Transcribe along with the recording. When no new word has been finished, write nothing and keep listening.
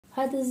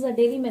Hi, this is a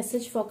daily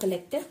message for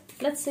collective.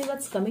 Let's see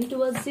what's coming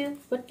towards you.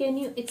 What can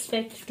you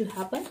expect to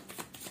happen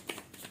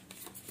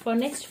for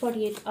next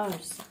 48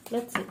 hours?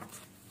 Let's see.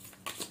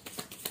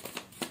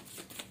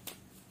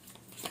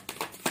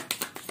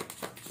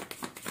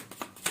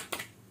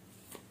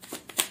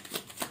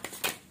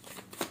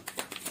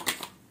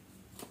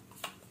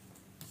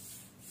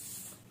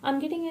 I'm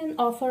getting an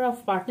offer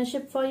of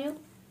partnership for you.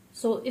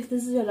 So if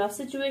this is your love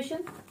situation,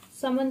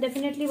 someone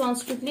definitely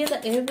wants to clear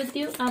the air with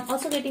you. I'm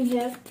also getting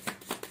here,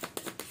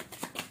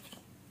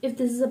 if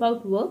this is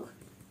about work,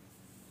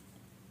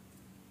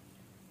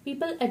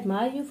 people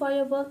admire you for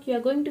your work. You are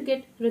going to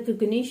get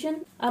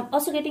recognition. I'm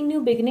also getting new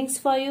beginnings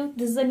for you.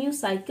 This is a new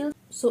cycle.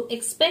 So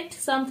expect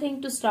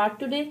something to start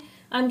today.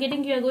 I'm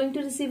getting you are going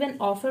to receive an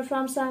offer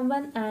from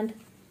someone, and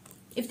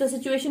if the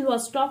situation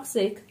was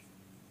toxic,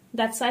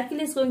 that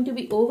cycle is going to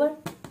be over.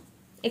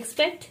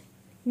 Expect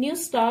new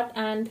start,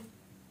 and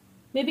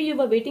maybe you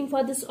were waiting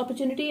for this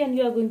opportunity and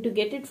you are going to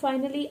get it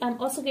finally.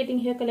 I'm also getting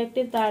here,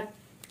 collective, that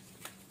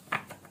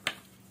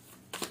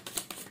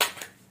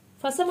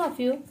for some of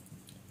you,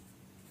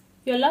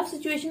 your love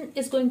situation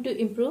is going to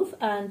improve.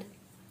 And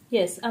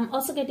yes, I'm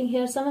also getting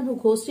here, someone who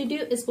ghosted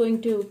you is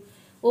going to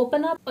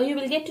open up, or you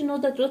will get to know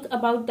the truth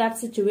about that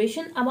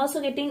situation. I'm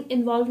also getting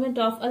involvement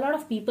of a lot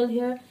of people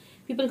here.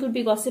 People could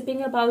be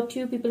gossiping about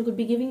you. People could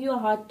be giving you a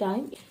hard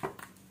time.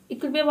 It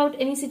could be about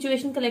any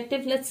situation,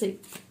 collective. Let's see.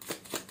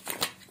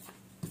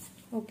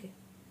 Okay.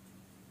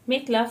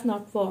 Make love,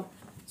 not war.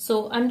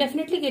 So I'm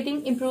definitely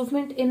getting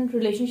improvement in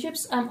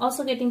relationships. I'm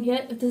also getting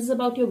here, if this is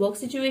about your work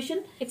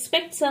situation,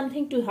 expect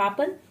something to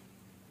happen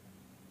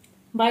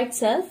by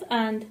itself,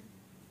 and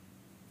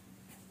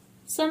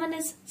someone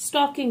is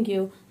stalking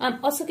you.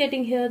 I'm also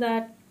getting here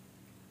that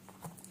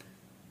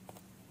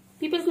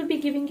people could be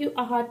giving you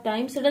a hard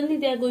time. Suddenly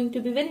they are going to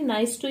be very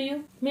nice to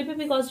you. Maybe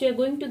because you are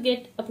going to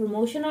get a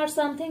promotion or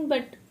something,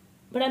 but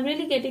I'm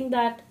really getting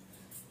that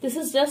this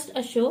is just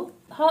a show.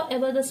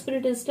 However, the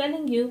spirit is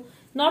telling you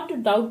not to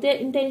doubt their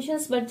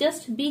intentions, but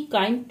just be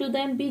kind to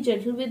them, be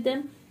gentle with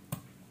them.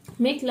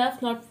 Make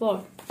love, not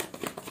war.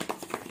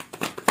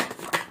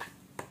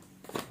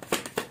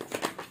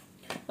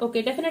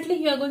 Okay, definitely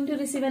you are going to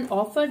receive an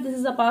offer. This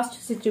is a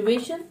past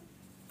situation.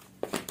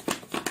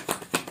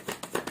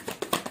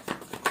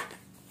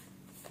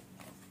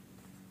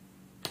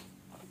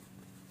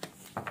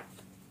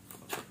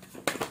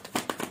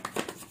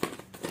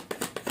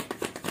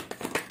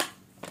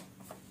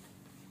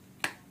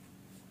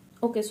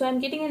 Okay, so I'm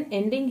getting an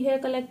ending here,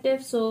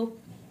 collective. So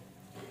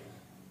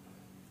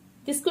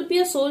this could be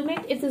a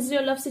soulmate. If this is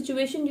your love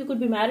situation, you could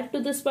be married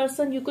to this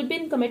person. You could be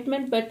in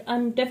commitment, but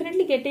I'm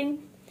definitely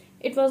getting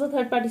it was a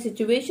third party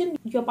situation.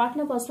 Your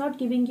partner was not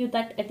giving you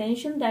that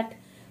attention, that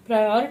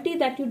priority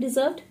that you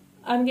deserved.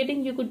 I'm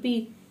getting you could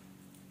be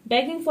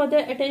begging for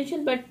their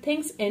attention, but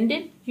things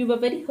ended. You were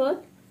very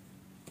hurt.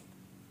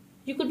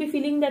 You could be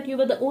feeling that you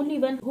were the only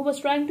one who was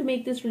trying to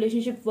make this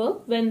relationship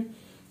work when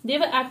they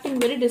were acting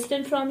very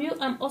distant from you.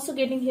 I'm also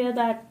getting here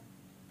that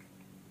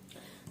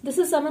this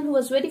is someone who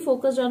was very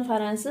focused on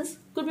finances.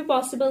 Could be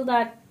possible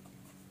that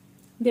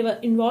they were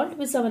involved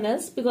with someone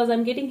else, because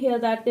I'm getting here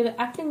that they were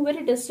acting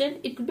very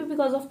distant. It could be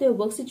because of their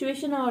work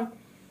situation or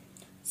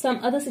some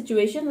other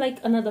situation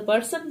like another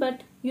person,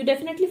 but you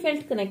definitely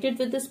felt connected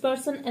with this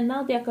person and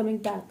now they are coming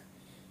back.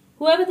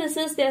 Whoever this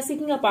is, they are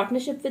seeking a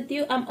partnership with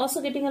you. I'm also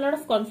getting a lot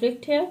of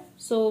conflict here.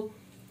 So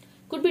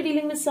could be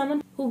dealing with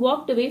someone who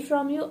walked away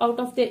from you out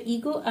of their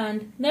ego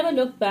and never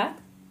looked back.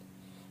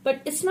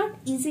 But it's not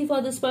easy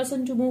for this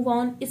person to move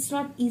on. It's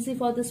not easy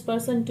for this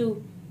person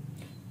to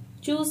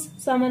choose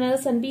someone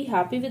else and be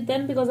happy with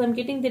them, because I'm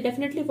getting they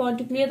definitely want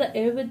to clear the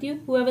air with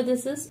you, whoever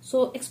this is.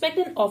 So expect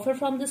an offer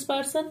from this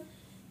person.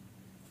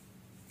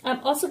 I'm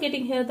also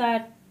getting here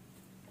that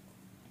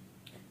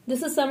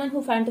this is someone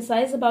who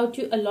fantasizes about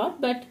you a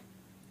lot, but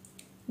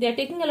they are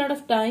taking a lot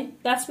of time.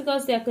 That's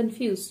because they are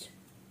confused.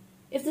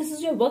 If this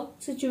is your work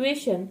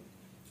situation,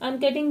 I'm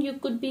getting you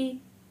could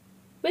be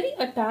very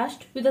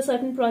attached with a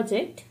certain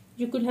project.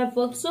 You could have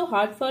worked so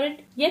hard for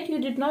it, yet you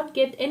did not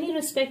get any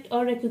respect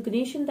or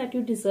recognition that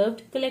you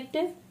deserved,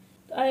 collective.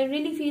 I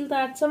really feel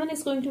that someone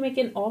is going to make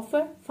an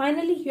offer.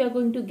 Finally, you are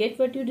going to get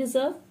what you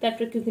deserve, that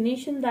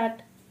recognition,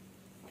 that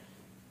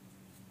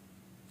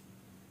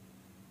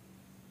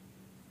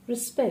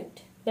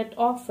respect, that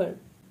offer.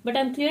 But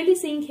I'm clearly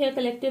seeing here,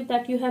 collective,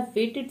 that you have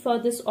waited for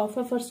this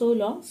offer for so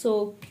long.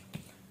 So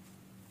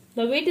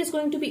the wait is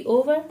going to be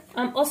over.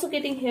 I'm also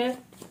getting here,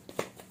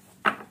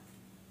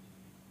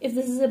 if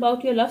this is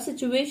about your love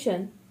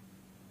situation,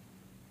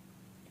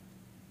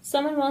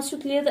 someone wants to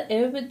clear the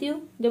air with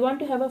you. They want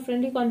to have a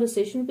friendly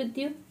conversation with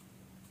you.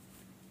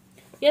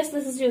 Yes,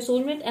 this is your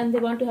soulmate and they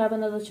want to have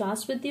another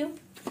chance with you.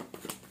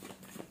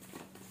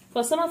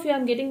 For some of you,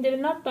 I'm getting they will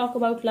not talk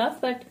about love,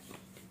 but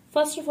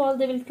first of all,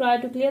 they will try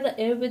to clear the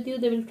air with you.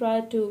 They will try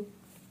to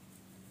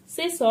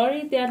say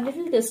sorry. They are a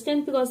little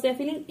distant because they are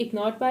feeling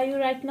ignored by you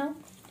right now.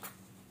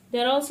 They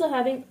are also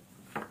having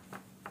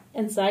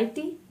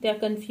anxiety. They are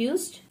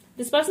confused.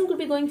 This person could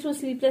be going through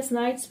sleepless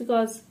nights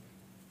because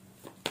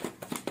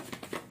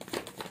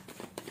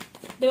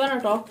They want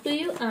to talk to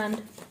you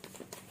and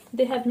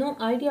they have no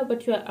idea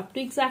what you are up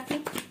to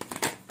exactly.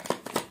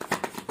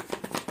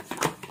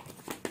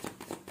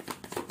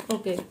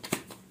 Okay,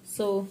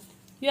 so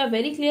you are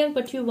very clear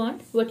what you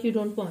want, what you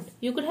don't want.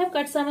 You could have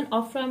cut someone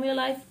off from your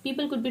life.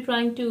 People could be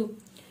trying to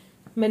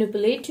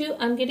manipulate you.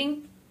 I'm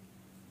getting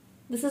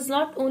this is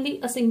not only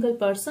a single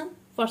person.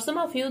 For some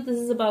of you, this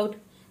is about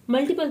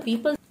multiple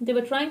people. They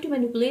were trying to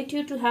manipulate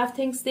you to have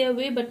things their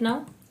way, but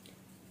now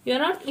you're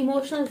not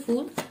emotional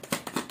fool.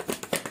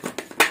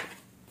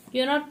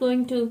 You're not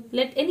going to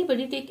let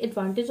anybody take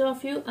advantage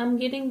of you. I'm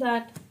getting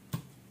that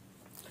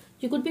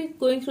you could be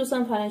going through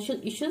some financial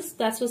issues.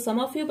 That's for some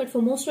of you, but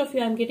for most of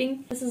you, I'm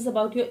getting this is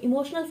about your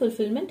emotional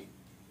fulfillment.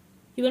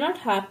 You are not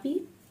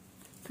happy.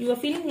 You are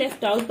feeling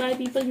left out by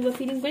people. You are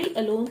feeling very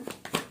alone.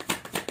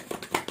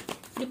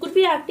 You could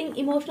be acting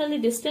emotionally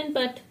distant,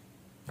 but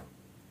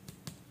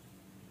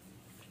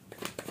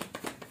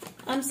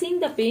I'm seeing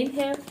the pain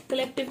here,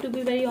 collective, to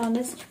be very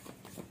honest.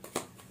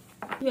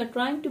 You are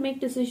trying to make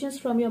decisions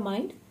from your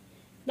mind.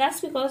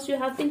 That's because you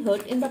have been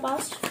hurt in the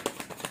past.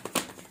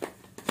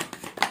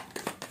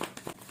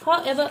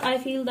 However, I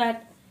feel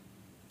that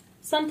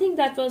something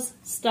that was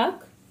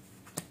stuck,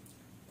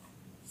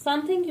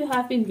 something you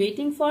have been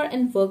waiting for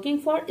and working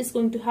for is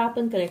going to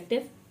happen,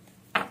 collective.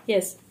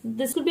 Yes,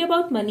 this could be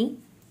about money.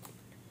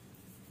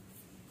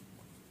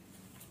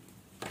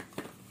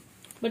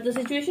 But the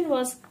situation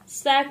was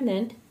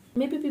stagnant.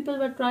 Maybe people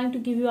were trying to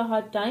give you a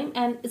hard time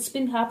and it's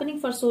been happening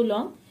for so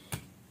long.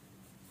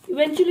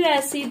 Eventually,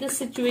 I see this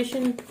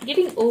situation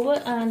getting over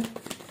and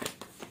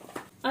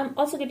I'm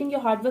also getting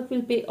your hard work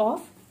will pay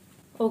off.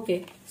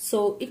 Okay,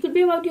 so it could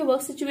be about your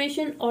work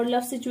situation or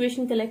love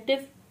situation,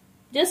 collective.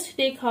 Just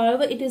take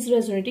however it is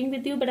resonating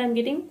with you, but I'm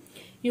getting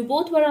you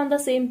both were on the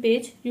same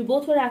page. You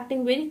both were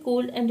acting very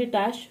cold and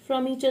detached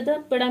from each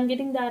other, but I'm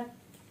getting that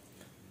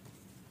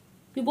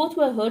you both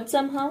were hurt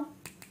somehow.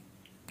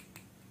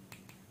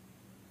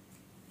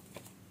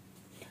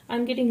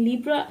 I'm getting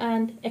Libra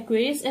and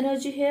Aquarius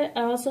energy here.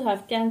 I also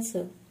have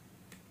Cancer.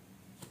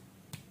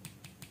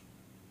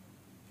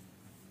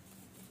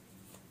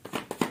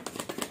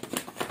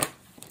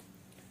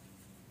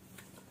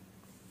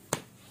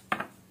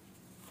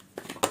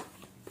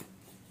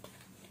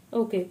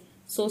 Okay,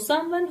 so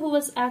someone who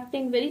was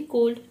acting very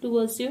cold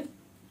towards you,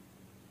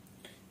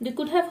 they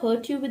could have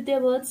hurt you with their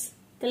words,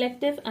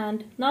 collective,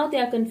 and now they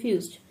are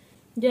confused.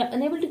 They are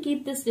unable to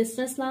keep this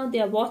distance now.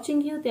 They are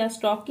watching you. They are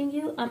stalking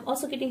you. I'm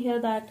also getting here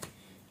that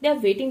they are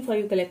waiting for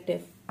you,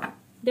 collective.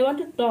 They want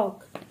to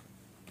talk.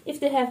 If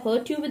they have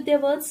hurt you with their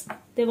words,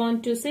 they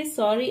want to say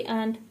sorry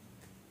and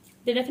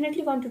they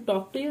definitely want to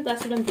talk to you.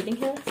 That's what I'm getting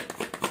here.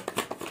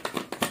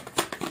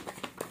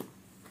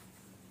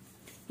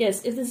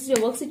 Yes, if this is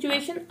your work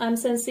situation, I'm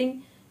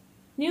sensing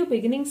new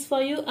beginnings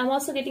for you. I'm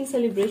also getting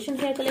celebration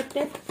here,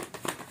 collective.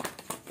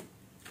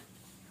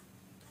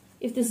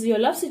 If this is your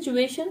love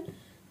situation,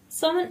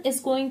 someone is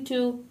going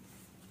to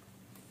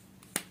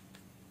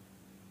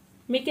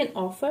make an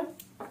offer.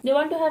 They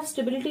want to have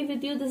stability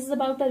with you. This is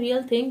about a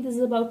real thing. This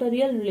is about a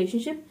real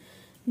relationship.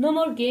 No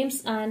more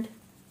games, and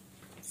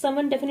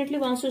someone definitely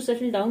wants to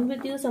settle down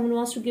with you. Someone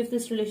wants to give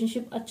this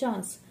relationship a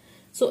chance.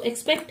 So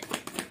expect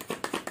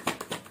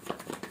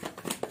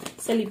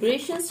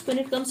celebrations when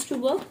it comes to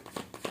work.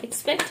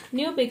 Expect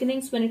new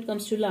beginnings when it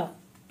comes to love.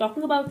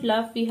 Talking about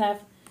love, we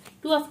have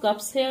Two of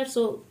Cups here.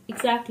 So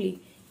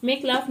exactly,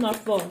 make love,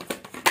 not war.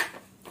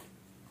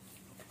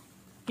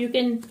 You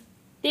can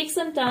take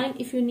some time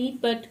if you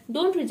need, but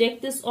don't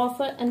reject this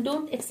offer and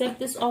don't accept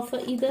this offer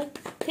either.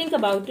 Think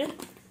about it.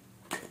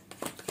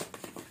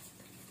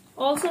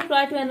 Also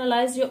try to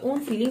analyze your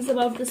own feelings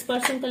about this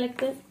person,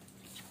 collective.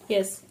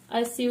 Yes,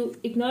 I see you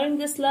ignoring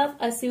this love.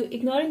 I see you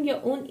ignoring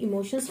your own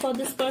emotions for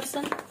this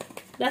person.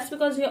 That's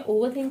because you're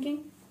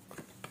overthinking.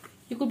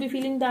 You could be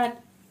feeling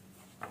that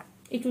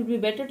it would be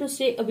better to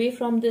stay away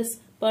from this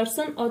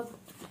person or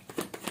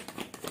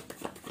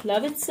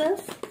love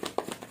itself.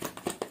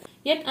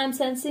 Yet I'm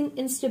sensing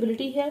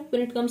instability here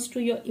when it comes to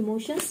your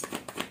emotions.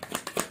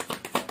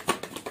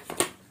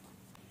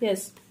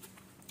 Yes,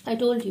 I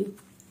told you.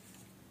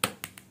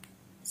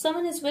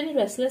 Someone is very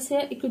restless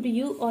here. It could be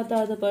you or the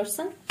other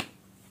person.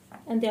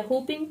 And they're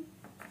hoping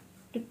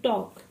to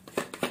talk.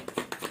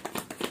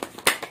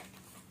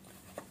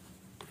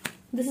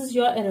 This is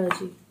your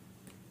energy.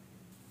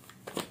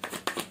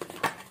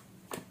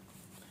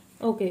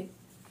 Okay.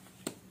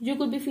 You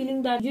could be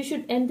feeling that you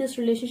should end this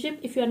relationship.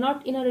 If you are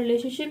not in a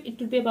relationship, it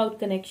could be about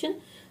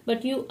connection.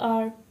 But you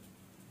are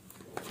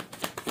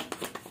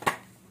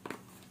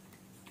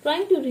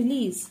trying to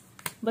release.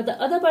 But the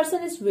other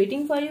person is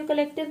waiting for you,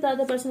 collective. The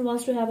other person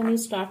wants to have a new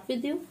start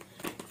with you.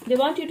 They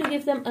want you to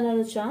give them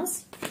another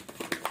chance.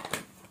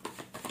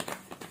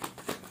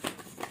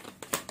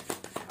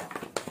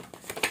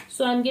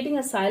 So I'm getting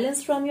a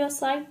silence from your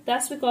side.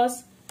 That's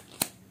because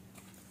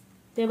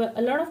there were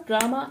a lot of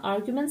drama,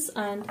 arguments,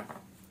 and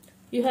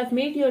you have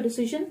made your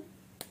decision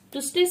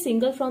to stay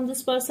single from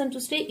this person, to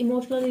stay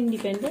emotionally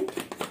independent.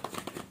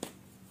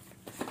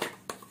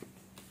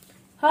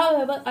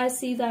 However, I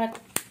see that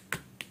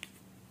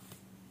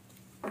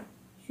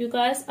You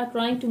guys are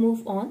trying to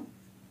move on.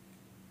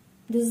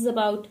 This is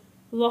about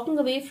walking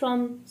away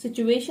from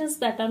situations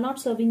that are not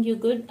serving you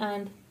good,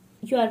 and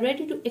you are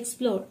ready to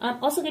explore.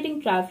 I'm also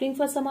getting traveling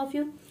for some of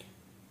you.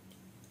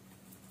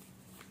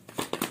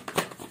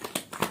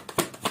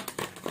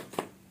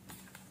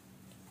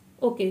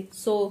 Okay,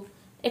 so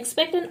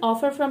expect an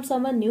offer from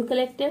someone new,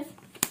 collective.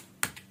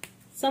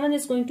 Someone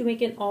is going to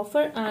make an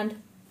offer,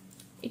 and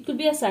it could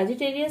be a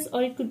Sagittarius,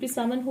 or it could be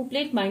someone who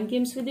played mind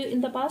games with you in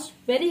the past.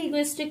 Very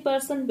egoistic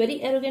person,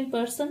 very arrogant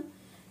person.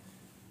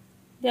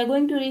 They are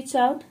going to reach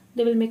out.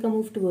 They will make a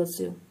move towards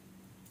you.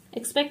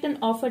 Expect an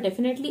offer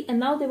definitely,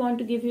 and now they want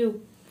to give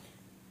you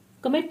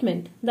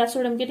commitment. That's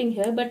what I'm getting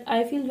here, but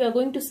I feel you are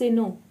going to say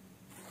no.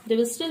 They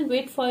will still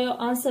wait for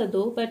your answer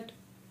though, but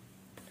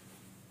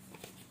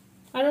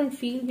I don't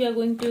feel you are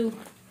going to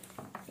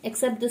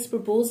accept this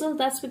proposal.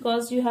 That's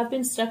because you have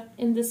been stuck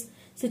in this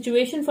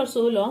situation for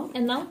so long,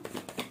 and now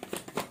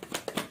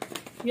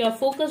you are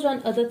focused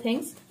on other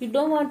things. You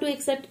don't want to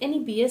accept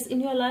any BS in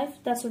your life.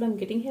 That's what I'm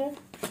getting here.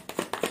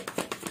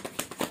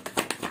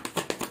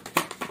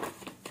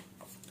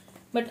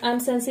 But I'm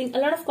sensing a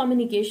lot of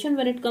communication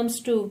when it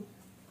comes to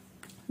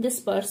this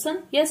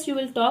person. Yes, you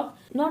will talk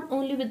not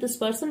only with this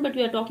person, but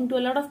you are talking to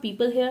a lot of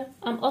people here.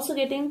 I'm also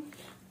getting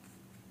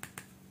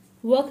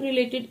work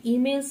related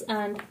emails,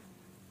 and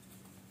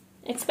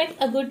expect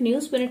a good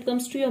news when it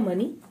comes to your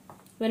money,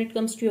 when it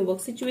comes to your work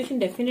situation,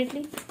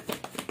 definitely.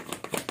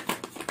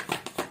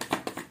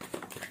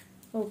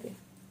 Okay,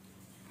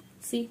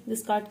 see,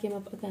 this card came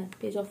up again.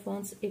 Page of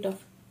Wands, Eight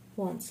of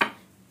Wands.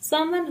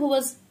 Someone who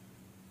was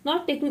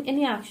not taking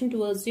any action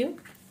towards you,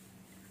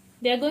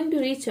 they are going to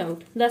reach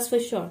out, that's for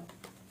sure.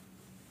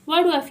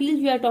 Why do I feel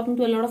you are talking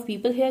to a lot of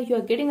people here? You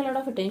are getting a lot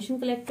of attention,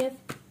 collective.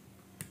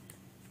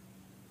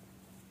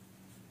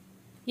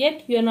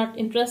 Yet you are not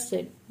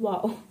interested.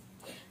 Wow.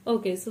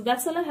 Okay, so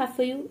that's all I have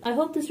for you. I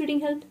hope this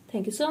reading helped.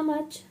 Thank you so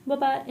much. Bye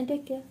bye and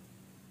take care.